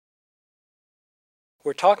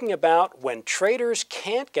We're talking about when traders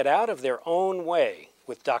can't get out of their own way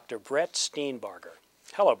with Dr. Brett Steenbarger.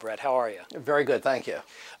 Hello, Brett. How are you? Very good, thank you.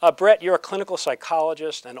 Brett, you're a clinical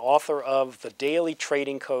psychologist and author of The Daily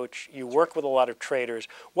Trading Coach. You work with a lot of traders.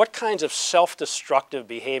 What kinds of self-destructive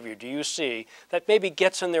behavior do you see that maybe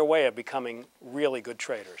gets in their way of becoming really good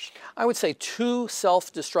traders? I would say two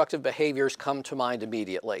self-destructive behaviors come to mind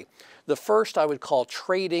immediately. The first I would call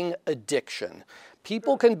trading addiction.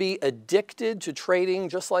 People can be addicted to trading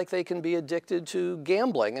just like they can be addicted to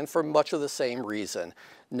gambling, and for much of the same reason.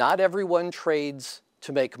 Not everyone trades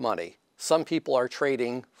to make money. Some people are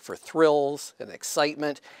trading for thrills and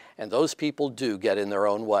excitement, and those people do get in their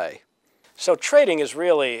own way. So trading is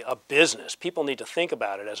really a business. People need to think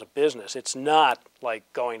about it as a business. It's not like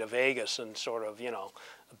going to Vegas and sort of,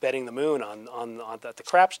 betting the moon at the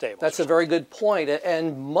craps table. That's a very good point.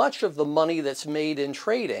 And much of the money that's made in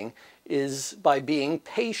trading is by being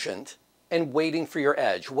patient and waiting for your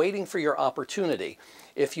edge, waiting for your opportunity.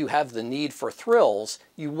 If you have the need for thrills,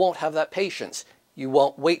 you won't have that patience. You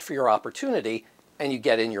won't wait for your opportunity, and you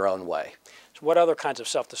get in your own way. So what other kinds of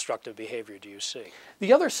self-destructive behavior do you see?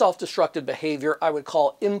 The other self-destructive behavior I would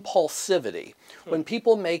call impulsivity. When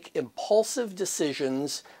people make impulsive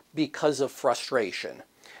decisions because of frustration.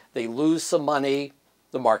 They lose some money,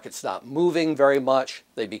 the market's not moving very much,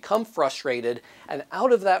 they become frustrated, and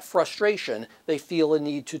out of that frustration, they feel a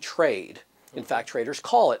need to trade. In fact, traders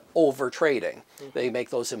call it over-trading. They make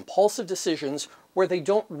those impulsive decisions where they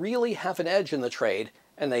don't really have an edge in the trade,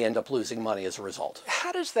 and they end up losing money as a result.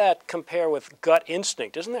 How does that compare with gut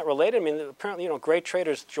instinct? Isn't that related? I mean, apparently, great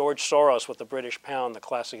traders, George Soros with the British pound, the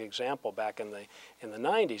classic example back in the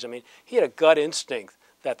 90s. I mean, he had a gut instinct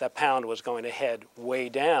that the pound was going to head way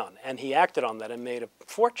down, and he acted on that and made a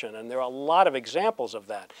fortune, and there are a lot of examples of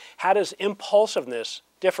that. How does impulsiveness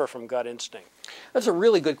differ from gut instinct? That's a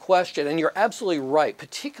really good question, and you're absolutely right.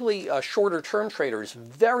 Particularly shorter-term traders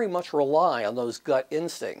very much rely on those gut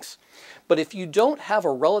instincts. But if you don't have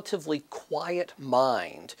a relatively quiet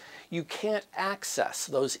mind, you can't access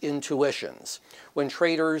those intuitions. When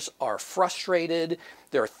traders are frustrated,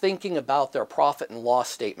 they're thinking about their profit and loss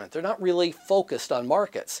statement. They're not really focused on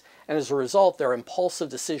markets. And as a result, their impulsive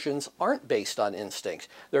decisions aren't based on instinct.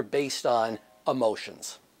 They're based on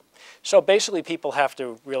emotions. So basically people have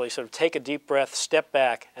to really sort of take a deep breath, step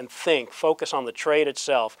back and think, focus on the trade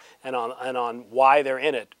itself and on why they're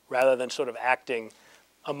in it rather than sort of acting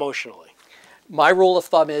emotionally. My rule of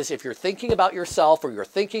thumb is if you're thinking about yourself or you're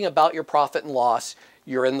thinking about your profit and loss,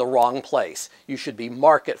 you're in the wrong place. You should be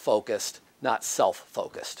market focused, not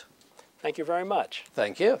self-focused. Thank you very much.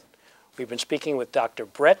 Thank you. We've been speaking with Dr.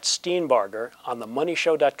 Brett Steenbarger on the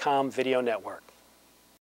MoneyShow.com video network.